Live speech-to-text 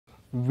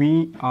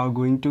we are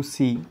going to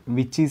see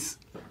which is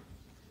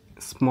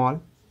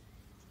small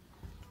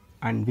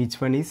and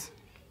which one is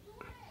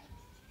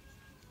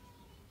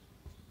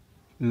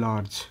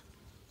large.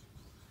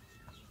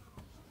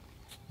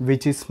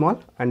 Which is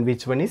small and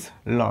which one is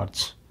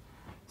large.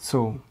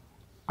 So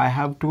I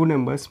have two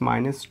numbers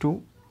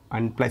 -2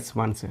 and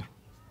 +1 here.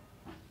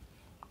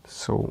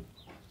 So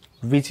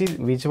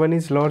which one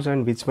is large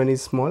and which one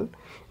is small,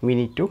 we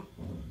need to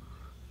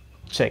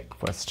check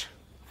first.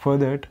 For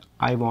that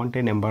I want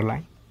a number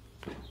line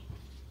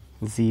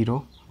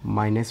 0,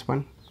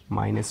 -1,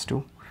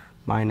 -2,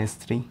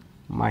 -3,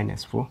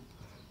 -4,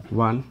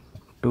 1,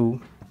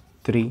 2,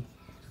 3,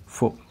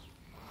 4.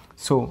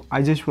 So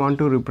I just want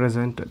to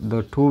represent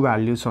the two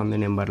values on the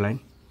number line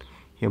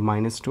here,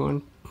 -2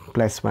 and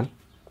 +1.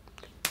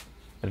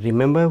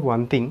 Remember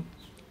one thing,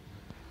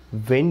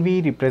 when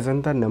we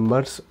represent the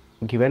numbers,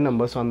 given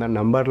numbers on the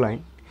number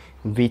line,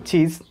 which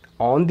is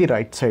on the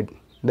right side,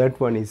 that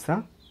one is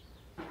the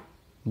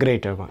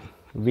greater one.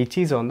 Which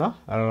is on the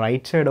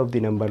right side of the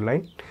number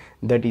line,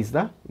 that is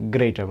the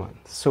greater one.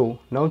 So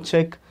now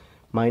check,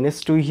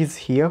 -2 is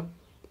here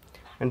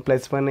and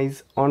 +1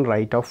 is on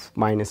right of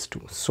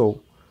 -2. So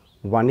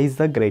 1 is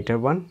the greater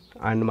one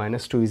and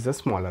 -2 is the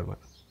smaller one.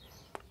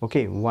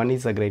 Okay, 1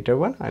 is the greater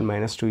one and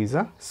 -2 is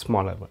the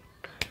smaller one.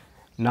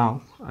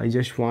 Now I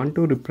just want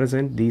to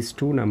represent these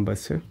two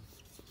numbers here,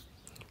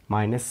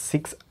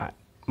 -6 and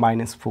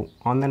 -4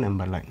 on the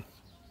number line.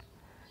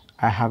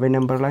 I have a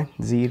number line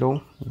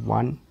 0,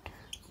 1,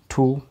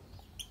 2,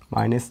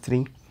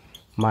 -3,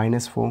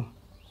 -4,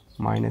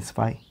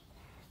 -5,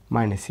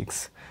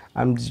 -6.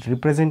 I'm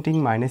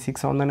representing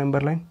 -6 on the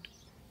number line,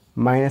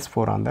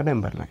 -4 on the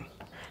number line.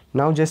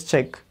 Now just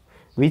check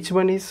which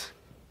one is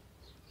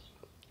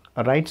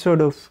right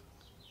side of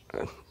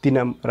the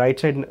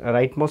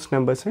rightmost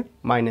numbers,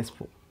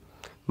 -4.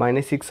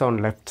 -6 on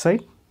left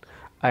side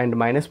and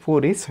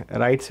 -4 is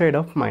right side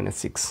of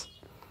 -6.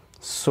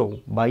 So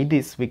by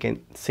this we can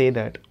say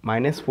that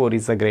 -4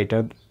 is a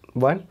greater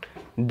one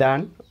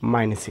than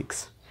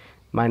 -6.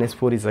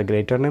 -4 is a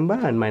greater number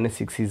and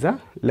 -6 is a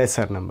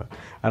lesser number.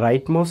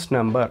 Rightmost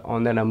number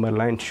on the number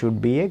line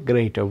should be a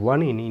greater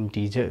one in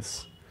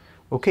integers.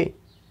 Okay,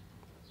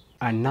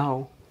 and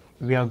now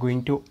we are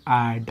going to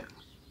add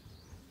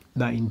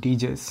the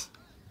integers,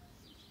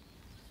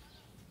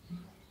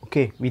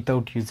 okay,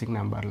 without using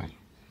number line.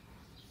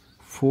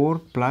 4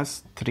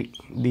 plus 3,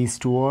 these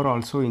two are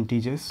also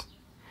integers.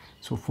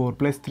 So 4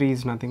 plus 3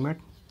 is nothing but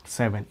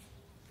 7.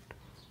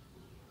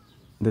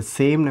 The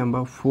same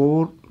number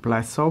 4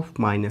 plus of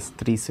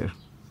 -3, sir.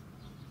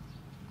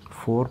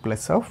 4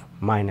 plus of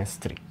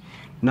 -3.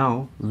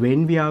 Now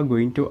when we are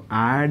going to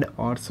add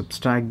or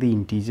subtract the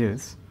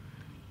integers,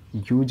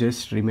 you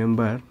just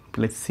remember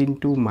plus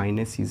into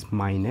minus is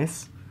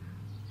minus,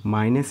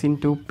 minus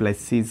into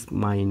plus is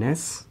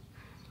minus,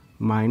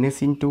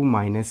 minus into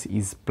minus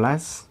is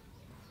plus,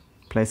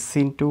 plus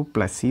into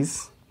plus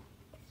is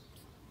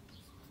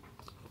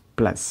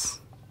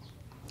plus.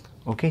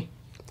 Okay,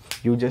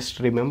 you just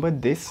remember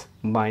this,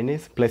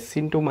 minus, plus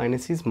into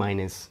minus is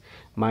minus,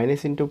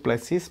 minus into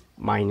plus is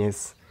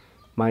minus,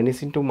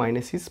 minus into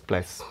minus is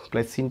plus,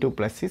 plus into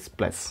plus is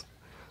plus.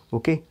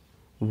 Okay,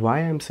 why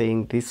I am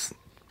saying this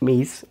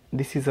means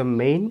this is a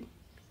main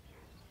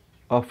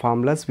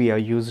formulas we are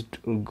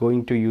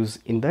going to use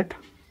in that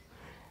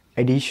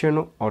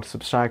addition or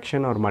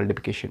subtraction or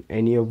multiplication,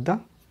 any of the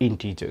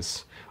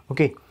integers.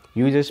 Okay,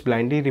 you just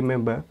blindly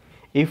remember,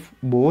 if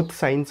both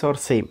signs are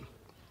same,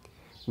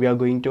 we are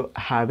going to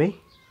have a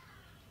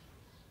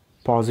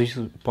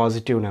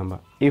positive number.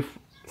 If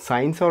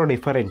signs are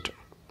different,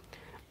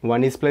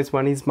 one is plus,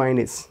 one is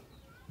minus,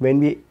 when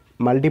we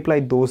multiply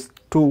those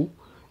two,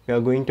 we are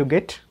going to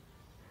get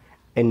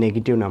a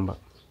negative number.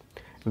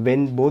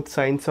 When both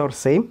signs are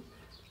same,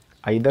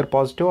 either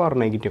positive or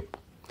negative,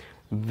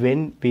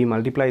 when we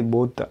multiply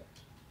both the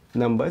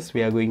numbers,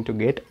 we are going to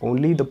get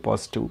only the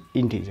positive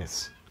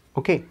integers.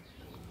 Okay,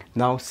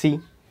 now see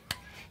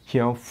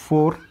here,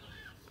 4,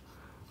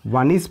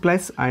 one is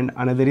plus and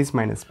another is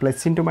minus.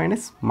 Plus into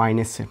minus,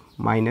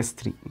 minus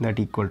 3, that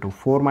equal to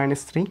 4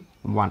 minus 3,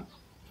 1.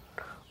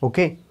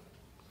 Okay,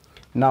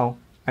 now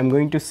I'm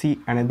going to see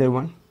another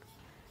one,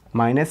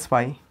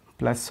 -5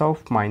 plus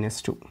of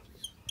 -2.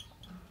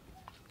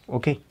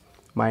 Okay,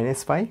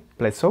 -5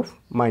 plus of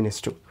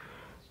 -2.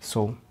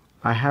 So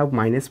I have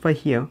 -5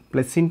 here,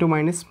 plus into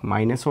minus,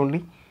 minus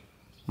only,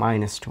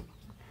 -2.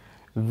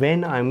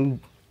 When I'm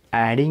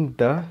adding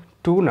the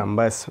two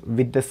numbers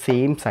with the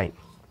same sign,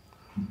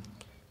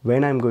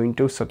 when I'm going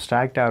to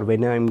subtract or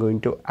when I'm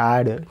going to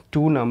add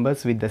two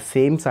numbers with the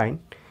same sign,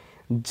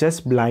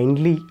 just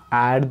blindly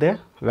add the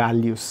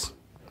values.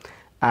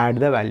 Add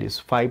the values.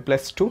 5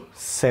 plus 2,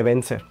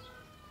 7, sir.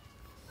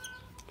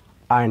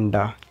 And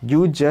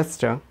you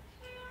just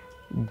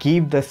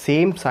give the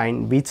same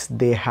sign which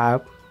they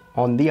have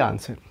on the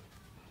answer,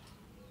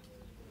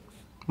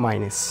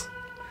 minus.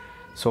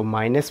 So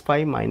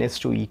 -5 minus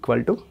 2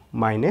 equal to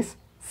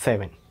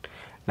 -7.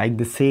 Like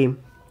the same,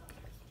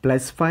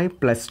 plus 5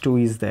 plus 2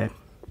 is there,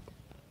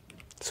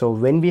 So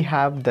when we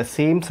have the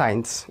same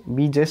signs,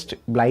 we just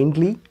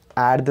blindly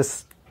add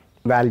the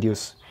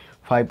values.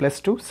 5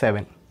 plus 2,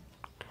 7.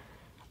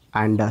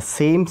 And the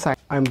same sign,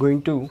 I'm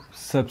going to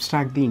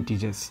subtract the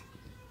integers.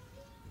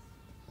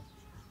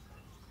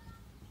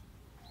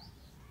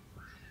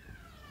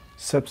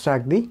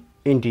 Subtract the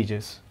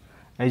integers.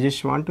 I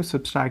just want to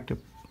subtract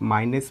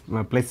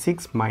plus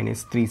 6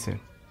 minus 3, sir.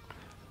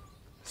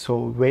 So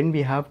when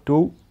we have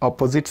two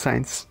opposite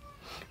signs,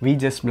 we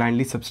just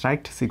blindly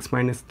subtract 6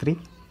 minus 3,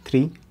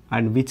 3,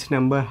 and which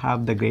number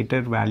have the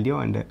greater value,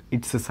 and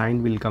its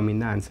sign will come in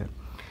the answer.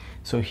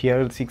 So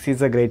here 6 is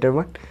the greater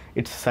one,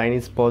 its sign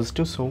is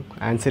positive, so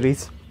answer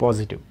is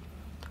positive.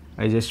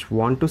 I just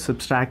want to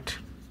subtract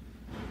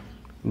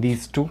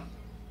these two,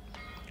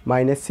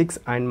 minus 6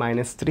 and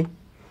minus 3.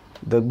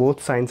 The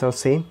both signs are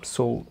same,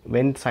 so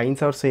when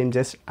signs are same,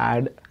 just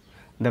add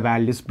the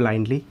values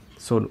blindly.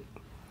 So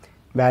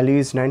value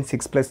is 9,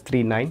 6 plus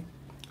 3, 9,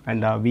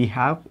 and we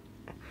have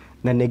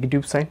the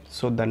negative sign,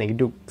 so the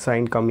negative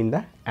sign come in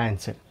the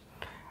answer.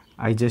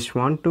 I just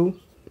want to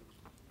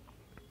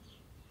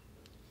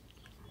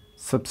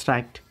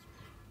subtract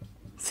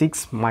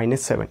 6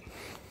 minus 7.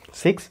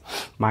 6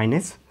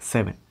 minus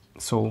 7.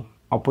 So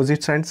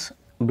opposite signs,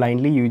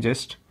 blindly you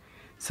just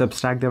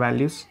subtract the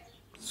values.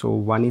 So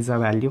 1 is a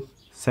value,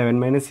 7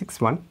 minus 6,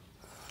 1.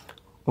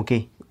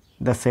 Okay,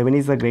 the 7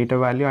 is the greater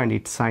value and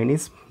its sign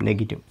is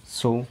negative.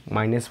 So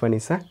minus 1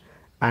 is the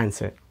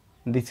answer.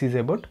 This is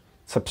about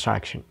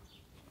subtraction.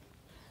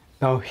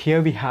 Now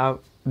here we have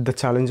the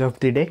challenge of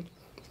the day.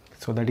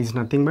 So that is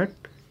nothing but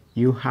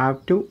you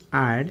have to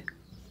add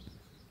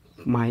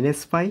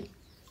minus 5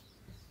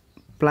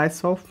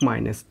 plus of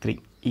minus 3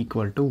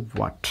 equal to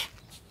what?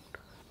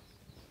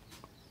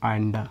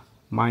 And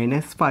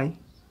minus 5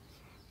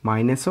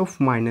 minus of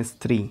minus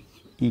 3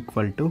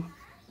 equal to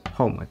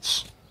how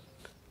much?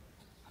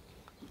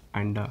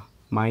 And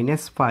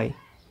minus 5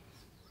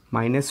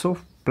 minus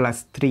of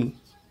plus 3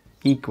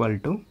 equal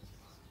to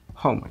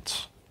how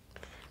much?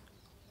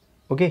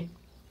 Okay,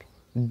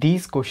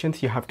 these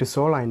questions you have to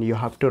solve and you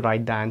have to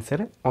write the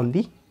answer on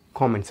the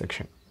comment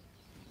section.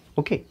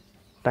 Okay,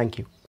 thank you.